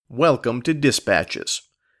Welcome to Dispatches,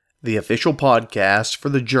 the official podcast for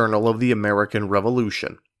the Journal of the American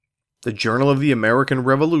Revolution. The Journal of the American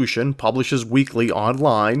Revolution publishes weekly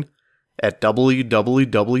online at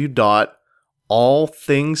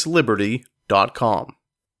www.allthingsliberty.com.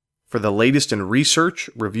 For the latest in research,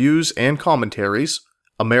 reviews, and commentaries,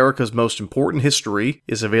 America's most important history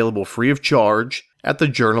is available free of charge at the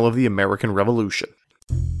Journal of the American Revolution.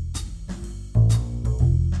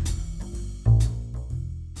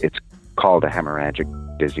 It's called a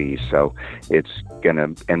hemorrhagic disease, so it's going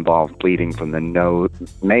to involve bleeding from the nose,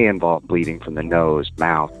 may involve bleeding from the nose,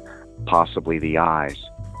 mouth, possibly the eyes.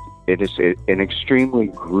 It is an extremely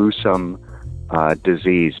gruesome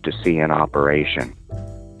disease to see in operation.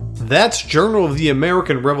 That's Journal of the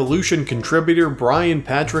American Revolution contributor Brian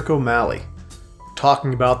Patrick O'Malley,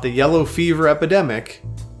 talking about the yellow fever epidemic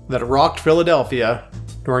that rocked Philadelphia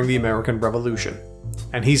during the American Revolution.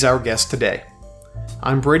 And he's our guest today.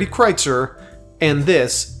 I'm Brady Kreitzer, and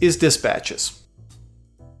this is Dispatches.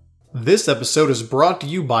 This episode is brought to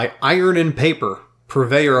you by Iron and Paper,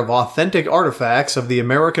 purveyor of authentic artifacts of the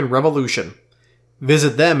American Revolution.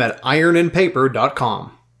 Visit them at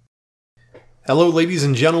ironandpaper.com. Hello, ladies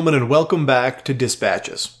and gentlemen, and welcome back to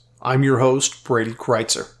Dispatches. I'm your host, Brady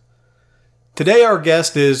Kreitzer. Today our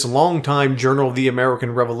guest is longtime Journal of the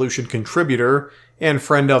American Revolution contributor and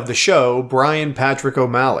friend of the show, Brian Patrick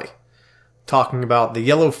O'Malley, talking about the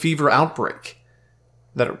yellow fever outbreak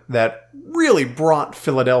that really brought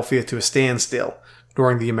Philadelphia to a standstill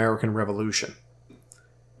during the American Revolution.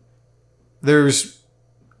 There's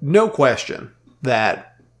no question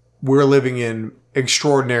that we're living in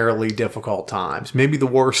extraordinarily difficult times, maybe the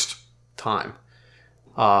worst time,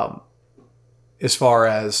 as far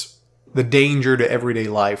as the danger to everyday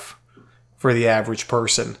life for the average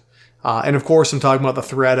person. And of course, I'm talking about the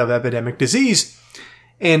threat of epidemic disease.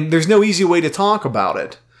 And there's no easy way to talk about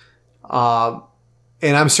it.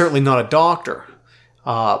 And I'm certainly not a doctor.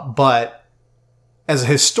 But as a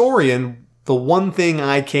historian, the one thing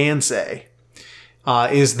I can say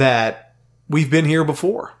is that we've been here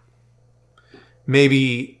before.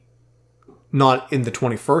 Maybe not in the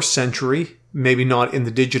 21st century, maybe not in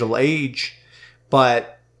the digital age,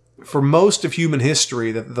 but for most of human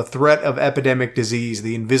history, the threat of epidemic disease,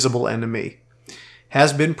 the invisible enemy,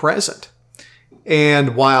 has been present.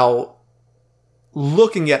 And while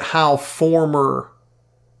looking at how former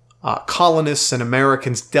colonists and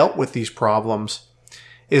Americans dealt with these problems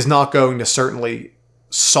is not going to certainly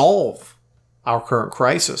solve our current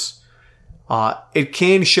crisis, it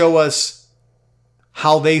can show us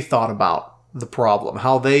how they thought about the problem,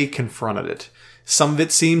 how they confronted it. Some of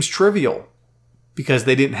it seems trivial because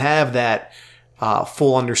they didn't have that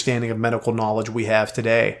full understanding of medical knowledge we have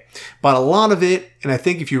today. But a lot of it, and I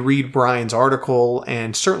think if you read Brian's article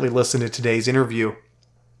and certainly listen to today's interview,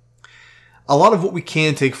 a lot of what we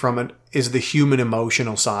can take from it is the human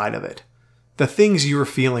emotional side of it. The things you're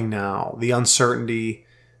feeling now, the uncertainty,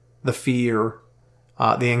 the fear,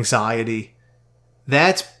 the anxiety,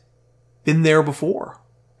 that's been there before.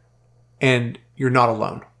 And you're not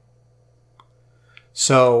alone.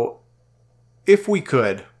 So, if we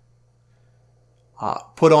could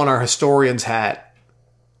put on our historian's hat,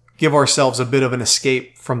 give ourselves a bit of an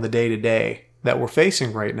escape from the day-to-day that we're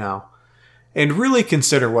facing right now, and really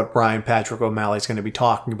consider what Brian Patrick O'Malley is going to be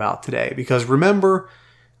talking about today. Because remember,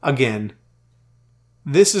 again,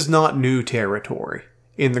 this is not new territory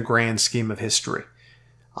in the grand scheme of history.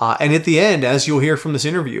 And at the end, as you'll hear from this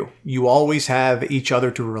interview, you always have each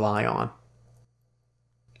other to rely on.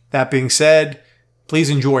 That being said,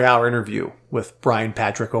 please enjoy our interview with Brian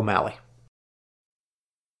Patrick O'Malley.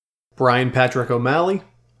 Brian Patrick O'Malley,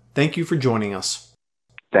 thank you for joining us.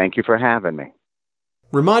 Thank you for having me.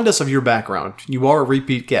 Remind us of your background. You are a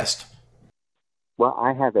repeat guest. Well,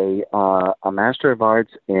 I have a Master of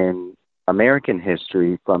Arts in American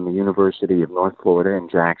History from the University of North Florida in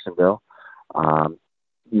Jacksonville,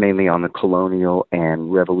 mainly on the colonial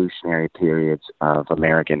and revolutionary periods of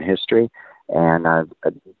American history. And I've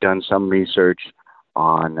done some research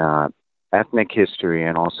on ethnic history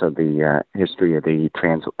and also the history of the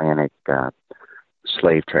transatlantic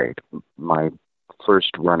slave trade. My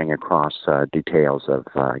first running across details of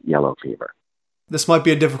yellow fever. This might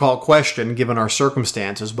be a difficult question given our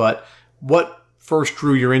circumstances, but what first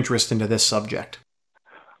drew your interest into this subject?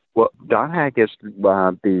 Well, Don Haggis,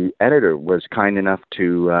 the editor, was kind enough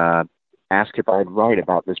to ask if I'd write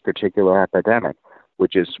about this particular epidemic,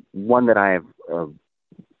 which is one that I have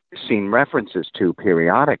seen references to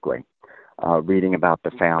periodically. Reading about the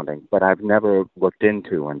founding, but I've never looked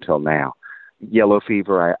into until now. Yellow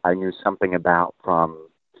fever, I knew something about from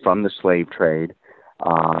the slave trade,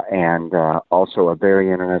 and also a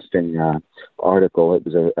very interesting article. It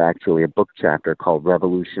was actually a book chapter called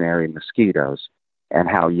Revolutionary Mosquitoes, and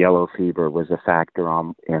how yellow fever was a factor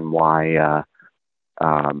in why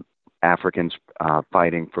Africans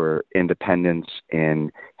fighting for independence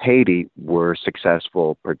in Haiti were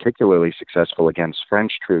successful, particularly successful against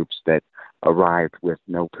French troops that arrived with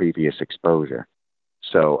no previous exposure.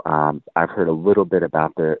 So I've heard a little bit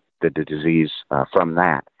about the disease from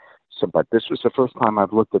that. So, but this was the first time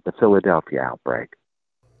I've looked at the Philadelphia outbreak.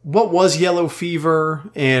 What was yellow fever,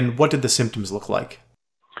 and what did the symptoms look like?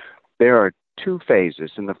 There are two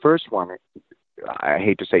phases. In the first one, I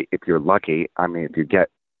hate to say if you're lucky, I mean, if you get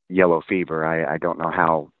yellow fever, I don't know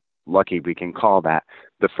how lucky we can call that.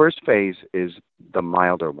 The first phase is the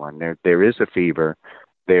milder one. There is a fever,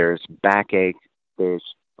 there's backache,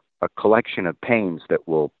 there's a collection of pains that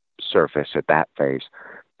will surface at that phase.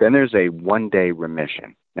 Then there's a 1-day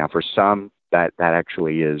remission. Now, for some, that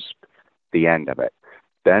actually is the end of it.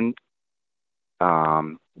 Then,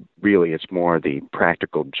 really, it's more the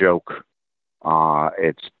practical joke.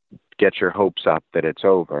 It's get your hopes up that it's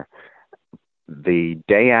over. The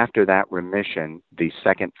day after that remission, the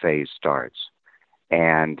second phase starts.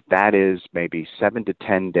 And that is maybe 7 to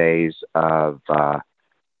 10 days of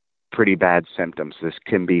pretty bad symptoms. This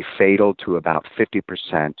can be fatal to about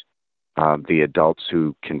 50% of the adults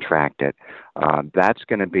who contract it. That's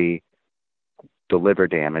going to be the liver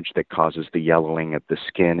damage that causes the yellowing of the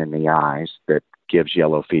skin and the eyes that gives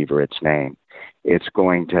yellow fever its name. It's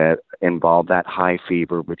going to involve that high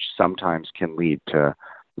fever, which sometimes can lead to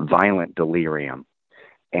violent delirium,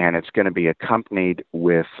 and it's going to be accompanied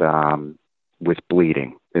with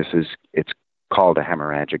bleeding. It's called a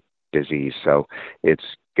hemorrhagic disease, so it's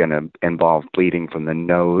going to involve bleeding from the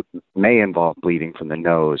nose, may involve bleeding from the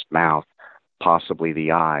nose, mouth, possibly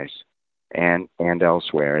the eyes, and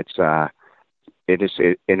elsewhere. It is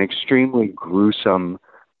an extremely gruesome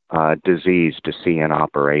disease to see in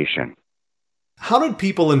operation. How did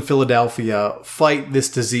people in Philadelphia fight this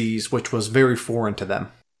disease, which was very foreign to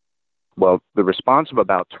them? Well, the response of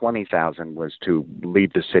about 20,000 was to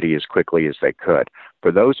leave the city as quickly as they could.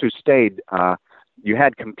 For those who stayed, you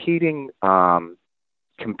had competing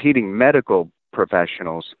medical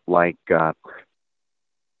professionals like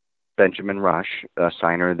Benjamin Rush, a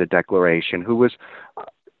signer of the Declaration, who was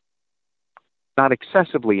not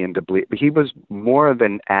excessively into bleed, but he was more of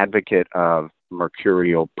an advocate of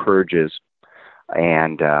mercurial purges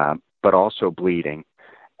and but also bleeding.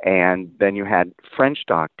 And then you had French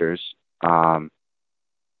doctors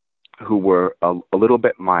who were a little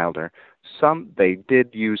bit milder. They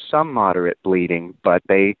did use some moderate bleeding, but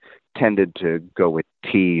they tended to go with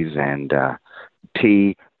teas and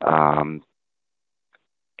tea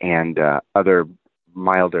and other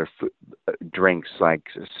milder drinks like,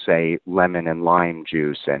 say, lemon and lime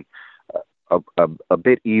juice, and a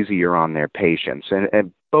bit easier on their patients.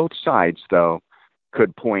 And both sides, though,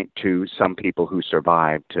 could point to some people who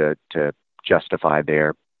survived to justify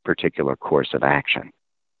their particular course of action.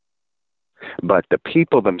 But the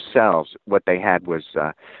people themselves, what they had was,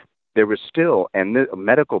 there was still, and the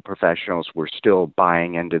medical professionals were still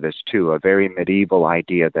buying into this too, a very medieval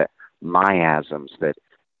idea that miasms, that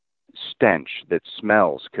stench, that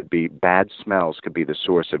bad smells could be the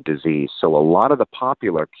source of disease. So a lot of the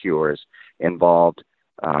popular cures involved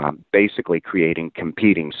basically creating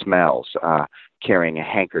competing smells, carrying a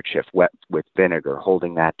handkerchief wet with vinegar,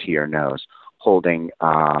 holding that to your nose, holding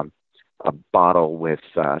a bottle with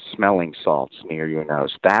smelling salts near your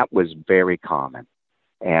nose. That was very common.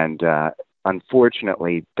 And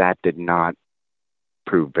unfortunately, that did not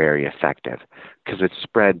prove very effective because it's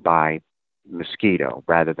spread by mosquito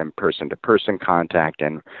rather than person-to-person contact,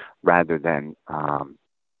 and rather than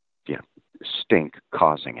stink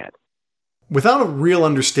causing it. Without a real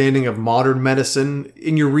understanding of modern medicine,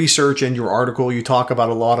 in your research and your article, you talk about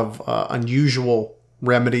a lot of unusual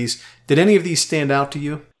remedies. Did any of these stand out to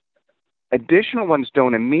you? Additional ones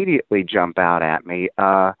don't immediately jump out at me.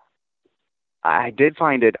 I did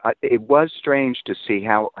find it was strange to see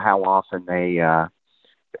how often they,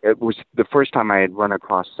 it was the first time I had run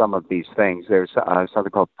across some of these things. There's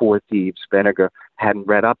something called Four Thieves vinegar. Hadn't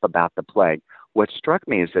read up about the plague. What struck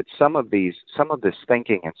me is that some of this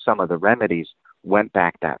thinking and some of the remedies went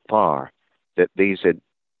back that far, that these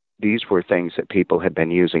were things that people had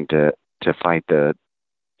been using to fight the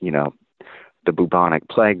bubonic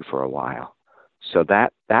plague for a while. So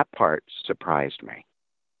that part surprised me.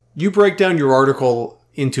 You break down your article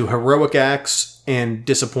into heroic acts and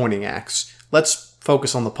disappointing acts. Let's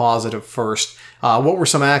focus on the positive first. What were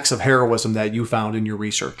some acts of heroism that you found in your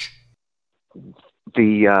research?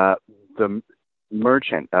 The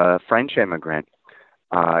merchant, a French immigrant,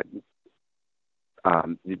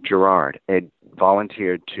 Gerard had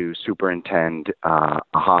volunteered to superintend a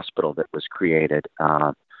hospital that was created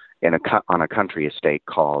on a country estate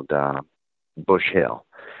called Bush Hill,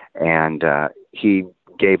 and he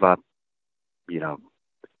gave up.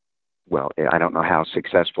 Well, I don't know how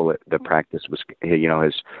successful the practice was.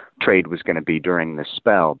 His trade was going to be during this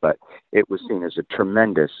spell, but it was seen as a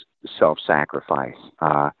tremendous self-sacrifice,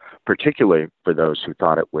 particularly for those who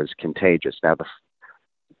thought it was contagious. Now,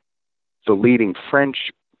 the leading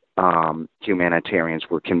French humanitarians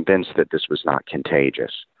were convinced that this was not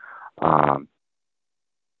contagious.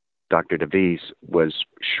 Dr. Devies was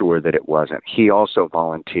sure that it wasn't. He also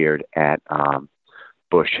volunteered at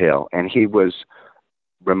Bush Hill, and he was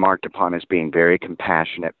remarked upon as being very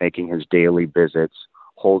compassionate, making his daily visits,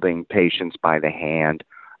 holding patients by the hand,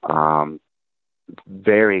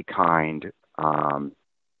 very kind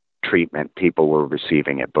treatment people were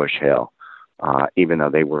receiving at Bush Hill, even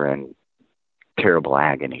though they were in terrible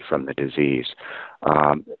agony from the disease.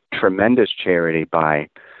 Tremendous charity by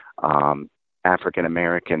African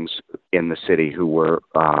Americans in the city who were,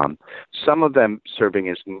 some of them serving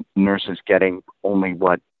as nurses, getting only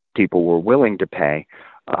what people were willing to pay,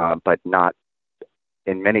 but not,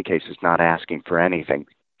 in many cases, not asking for anything,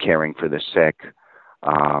 caring for the sick.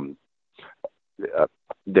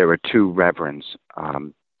 There were two reverends,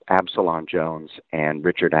 Absalom Jones and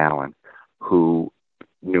Richard Allen, who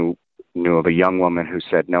knew of a young woman who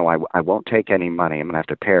said, "No, I won't take any money." I'm going to have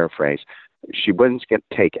to paraphrase. She wouldn't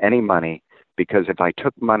take any money because if I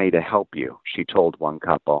took money to help you, she told one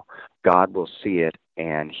couple, God will see it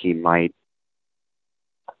and he might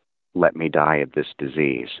let me die of this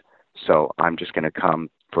disease. So I'm just going to come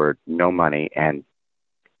for no money and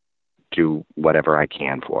do whatever I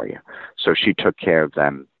can for you. So she took care of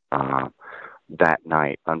them that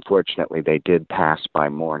night. Unfortunately, they did pass by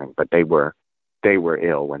morning, but they were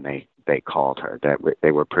ill when they called her.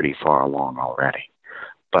 They were pretty far along already.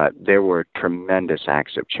 But there were tremendous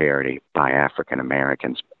acts of charity by African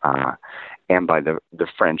Americans and by the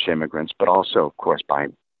French immigrants, but also, of course, by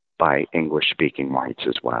English-speaking whites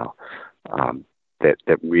as well,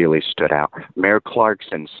 that really stood out. Mayor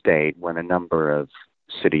Clarkson stayed when a number of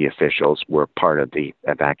city officials were part of the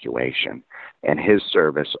evacuation, and his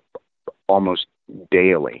service almost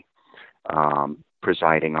daily,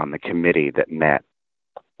 presiding on the committee that met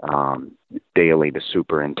daily to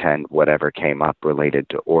superintend whatever came up related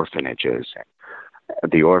to orphanages,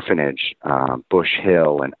 the orphanage, Bush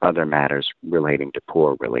Hill, and other matters relating to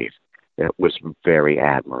poor relief. It was very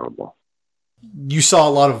admirable. You saw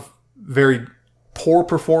a lot of very poor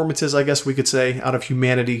performances, I guess we could say, out of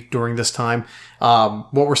humanity during this time.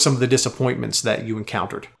 What were some of the disappointments that you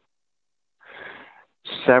encountered?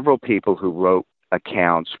 Several people who wrote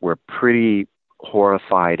accounts were pretty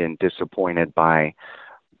horrified and disappointed by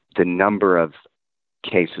the number of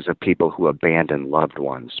cases of people who abandoned loved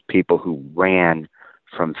ones, people who ran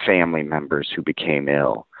from family members who became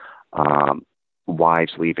ill,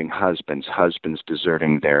 wives leaving husbands, husbands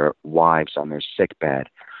deserting their wives on their sickbed,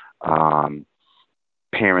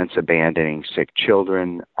 parents abandoning sick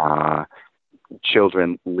children,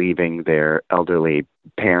 children leaving their elderly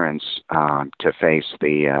parents to face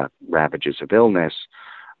the ravages of illness.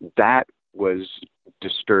 That was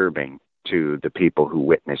disturbing to the people who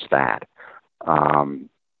witnessed that.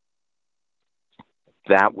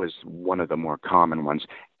 That was one of the more common ones.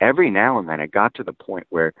 Every now and then it got to the point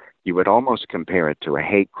where you would almost compare it to a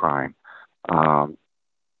hate crime. The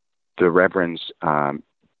Reverends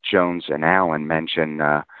Jones and Allen mention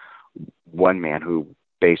one man who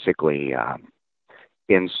basically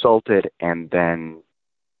insulted and then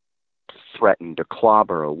threatened to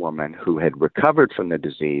clobber a woman who had recovered from the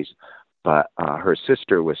disease, but her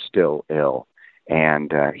sister was still ill.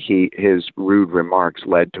 And his rude remarks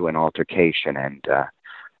led to an altercation, and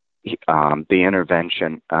the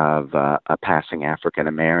intervention of a passing African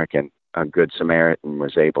American, a Good Samaritan,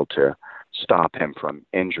 was able to stop him from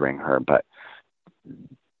injuring her. But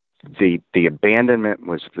the abandonment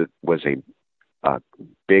was a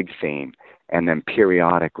big theme, and then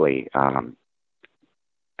periodically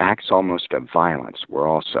acts almost of violence were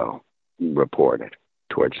also reported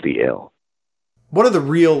towards the ill. What are the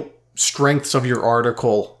real strengths of your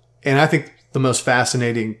article, and I think the most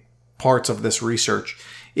fascinating parts of this research,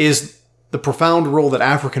 is the profound role that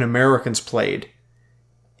African Americans played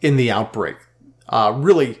in the outbreak,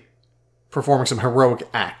 really performing some heroic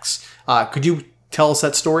acts. Could you tell us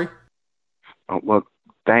that story? Well,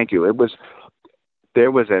 thank you.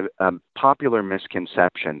 There was a popular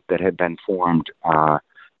misconception that had been formed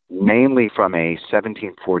mainly from a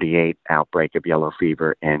 1748 outbreak of yellow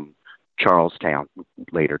fever in Charlestown,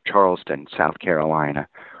 later Charleston, South Carolina,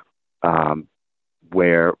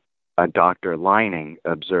 where Dr. Lining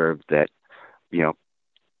observed that,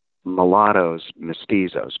 mulattoes,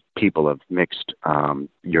 mestizos, people of mixed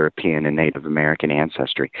European and Native American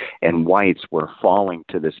ancestry, and whites were falling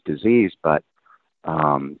to this disease, but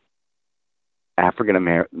African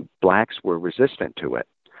American blacks were resistant to it.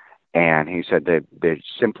 And he said that they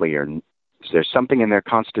simply are. There's something in their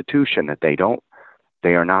constitution that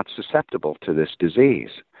they are not susceptible to this disease.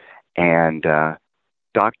 And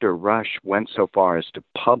Dr. Rush went so far as to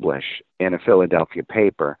publish in a Philadelphia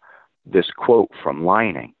paper this quote from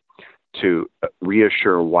Lining to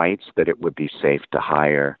reassure whites that it would be safe to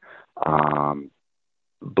hire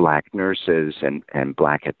black nurses and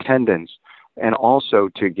black attendants, and also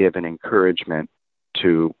to give an encouragement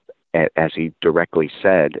to, as he directly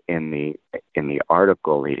said in the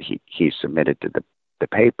article he submitted to the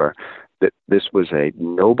paper, that this was a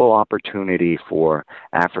noble opportunity for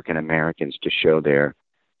African Americans to show their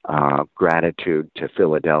gratitude to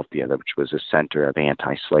Philadelphia, which was a center of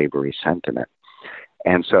anti-slavery sentiment.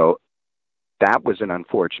 And so that was an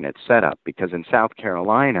unfortunate setup, because in South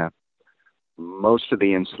Carolina, most of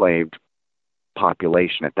the enslaved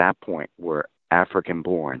population at that point were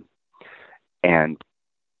African-born. And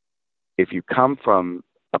if you come from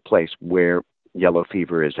a place where yellow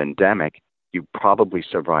fever is endemic, you probably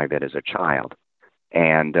survive it as a child.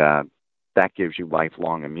 And that gives you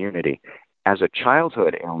lifelong immunity. As a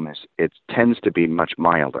childhood illness, it tends to be much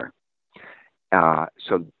milder.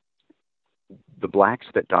 So the blacks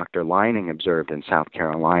that Dr. Lining observed in South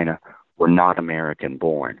Carolina were not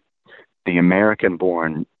American-born. The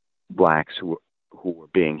American-born blacks who were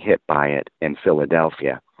being hit by it in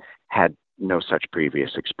Philadelphia had no such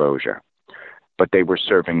previous exposure, but they were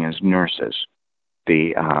serving as nurses.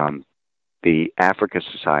 The Africa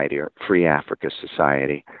Society, or Free Africa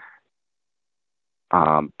Society,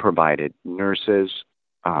 provided nurses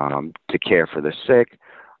to care for the sick.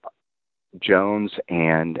 Jones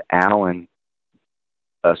and Allen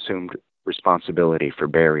assumed responsibility for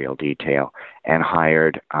burial detail and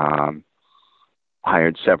hired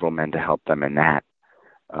several men to help them in that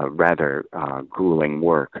rather grueling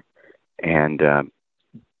work. And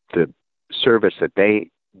the service that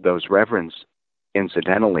those reverends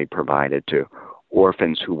incidentally provided to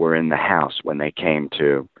orphans who were in the house when they came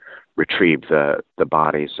to retrieve the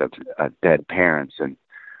bodies of dead parents, and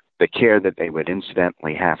the care that they would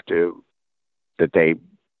incidentally that they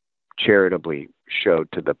charitably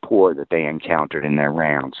showed to the poor that they encountered in their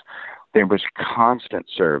rounds. There was constant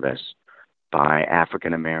service by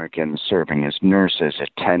African Americans serving as nurses,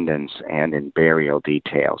 attendants, and in burial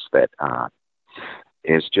details that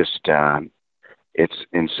is just, it's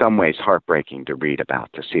in some ways heartbreaking to read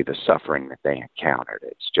about, to see the suffering that they encountered.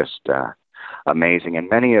 It's just amazing. And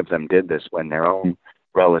many of them did this when their own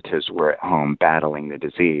relatives were at home battling the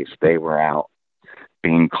disease. They were out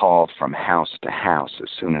being called from house to house. As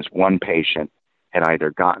soon as one patient had either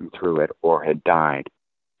gotten through it or had died,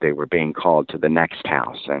 they were being called to the next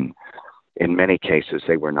house. And in many cases,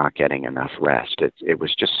 they were not getting enough rest. It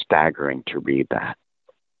was just staggering to read that.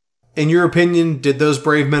 In your opinion, did those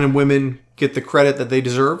brave men and women get the credit that they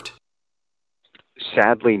deserved?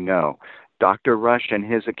 Sadly, no. Dr. Rush, in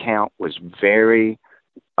his account, was very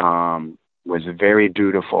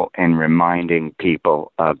dutiful in reminding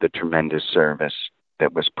people of the tremendous service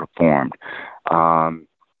that was performed.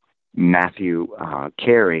 Matthew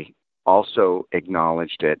Carey also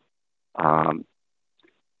acknowledged it,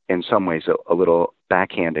 in some ways a little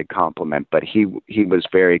backhanded compliment, but he was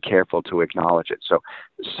very careful to acknowledge it. So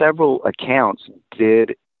several accounts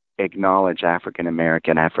did acknowledge African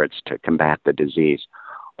American efforts to combat the disease.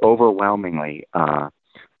 Overwhelmingly,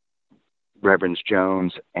 Reverends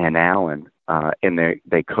Jones and Allen,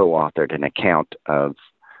 they co-authored an account of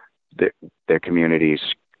their community's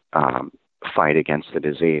fight against the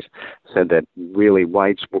disease, said that really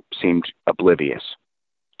whites seemed oblivious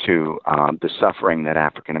to the suffering that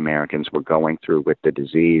African Americans were going through with the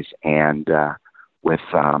disease, and with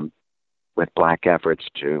black efforts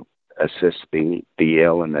to assist the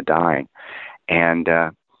ill and the dying. And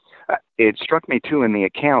it struck me too in the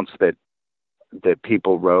accounts that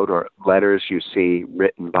people wrote, or letters you see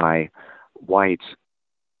written by whites,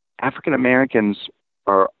 African Americans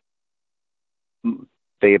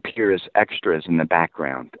they appear as extras in the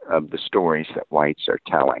background of the stories that whites are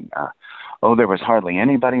telling. There was hardly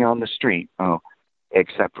anybody on the street,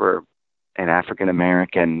 except for an African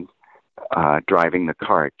American driving the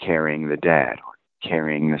cart, carrying the dead, or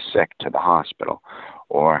carrying the sick to the hospital.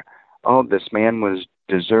 Or, this man was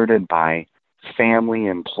deserted by family,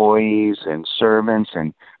 employees, and servants,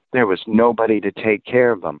 and there was nobody to take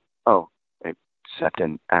care of them. except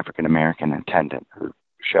an African American attendant who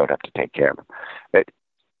showed up to take care of him. But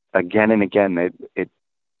again and again,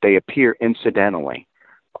 they appear incidentally,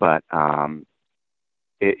 but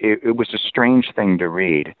it was a strange thing to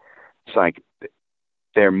read. It's like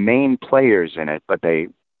they're main players in it, but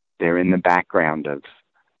they're in the background of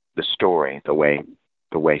the story, the way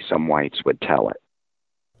some whites would tell it.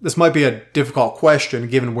 This might be a difficult question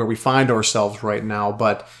given where we find ourselves right now,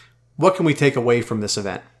 but what can we take away from this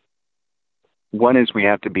event? One is we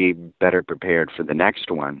have to be better prepared for the next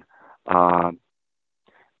one.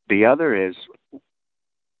 The other is,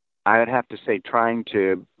 I would have to say, trying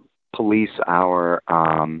to police our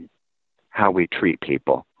how we treat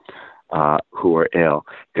people who are ill.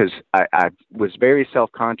 Because I was very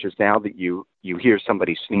self-conscious. Now that you hear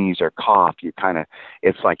somebody sneeze or cough,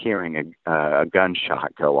 it's like hearing a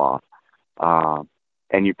gunshot go off.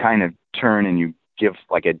 And you kind of turn and you give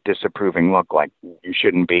like a disapproving look, like you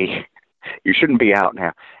shouldn't be out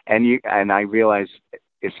now. And I realize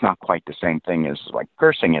it's not quite the same thing as like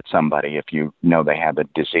cursing at somebody if you know they have a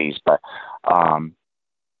disease, but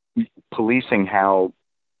policing how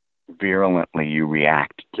virulently you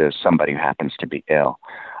react to somebody who happens to be ill.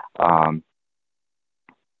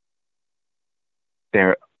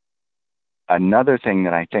 Another thing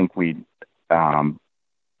that I think we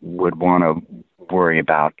would want to worry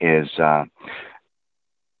about is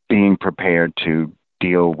being prepared to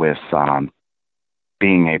deal with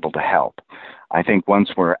being able to help. I think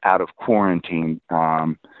once we're out of quarantine,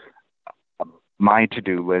 my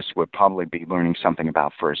to-do list would probably be learning something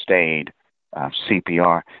about first aid,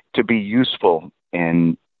 CPR, to be useful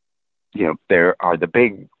in, there are the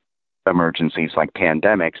big emergencies like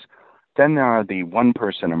pandemics. Then there are the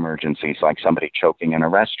one-person emergencies like somebody choking in a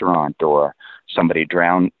restaurant or somebody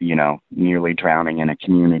nearly drowning in a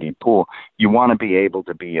community pool. You want to be able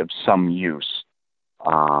to be of some use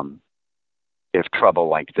if trouble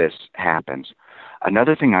like this happens.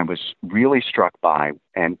 Another thing I was really struck by,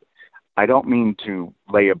 and I don't mean to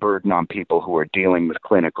lay a burden on people who are dealing with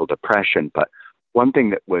clinical depression, but one thing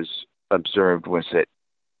that was observed was that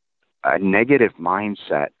a negative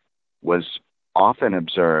mindset was often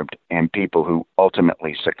observed in people who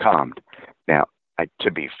ultimately succumbed. Now,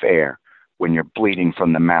 to be fair, when you're bleeding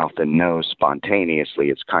from the mouth and nose spontaneously,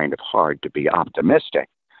 it's kind of hard to be optimistic.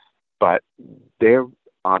 But their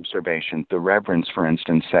observation, the reverends, for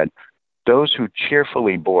instance, said, those who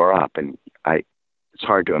cheerfully bore up, and it's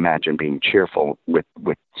hard to imagine being cheerful with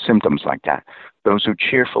symptoms like that. Those who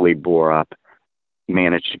cheerfully bore up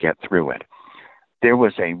managed to get through it. There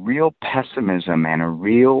was a real pessimism and a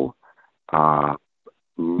real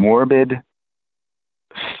morbid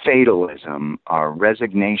fatalism or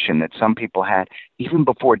resignation that some people had even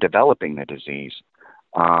before developing the disease.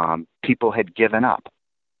 People had given up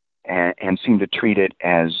and seemed to treat it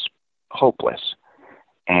as hopeless.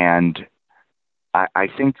 And I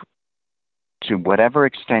think to whatever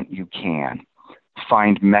extent you can,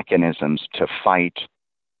 find mechanisms to fight.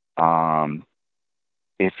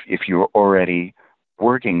 If you're already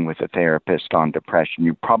working with a therapist on depression,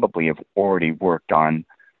 you probably have already worked on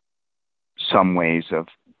some ways of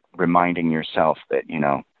reminding yourself that,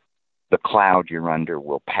 the cloud you're under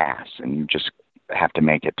will pass and you just have to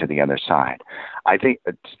make it to the other side. I think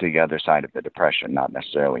it's the other side of the depression, not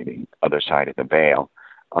necessarily the other side of the veil.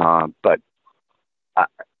 But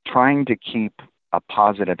trying to keep a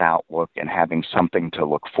positive outlook and having something to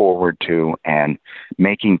look forward to and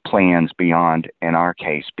making plans beyond, in our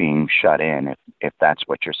case, being shut in, if that's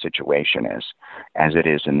what your situation is, as it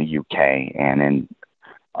is in the UK and in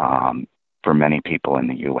for many people in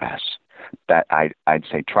the US. That I'd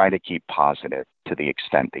say try to keep positive to the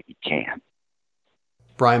extent that you can.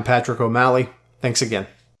 Brian Patrick O'Malley, thanks again.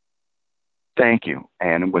 Thank you,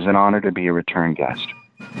 and it was an honor to be a return guest.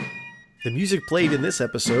 The music played in this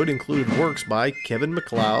episode included works by Kevin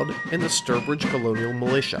MacLeod and the Sturbridge Colonial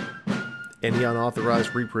Militia. Any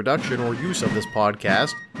unauthorized reproduction or use of this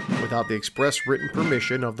podcast, without the express written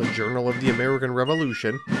permission of the Journal of the American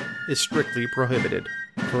Revolution, is strictly prohibited.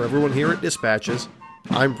 For everyone here at Dispatches,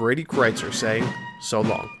 I'm Brady Kreitzer saying, so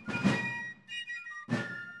long.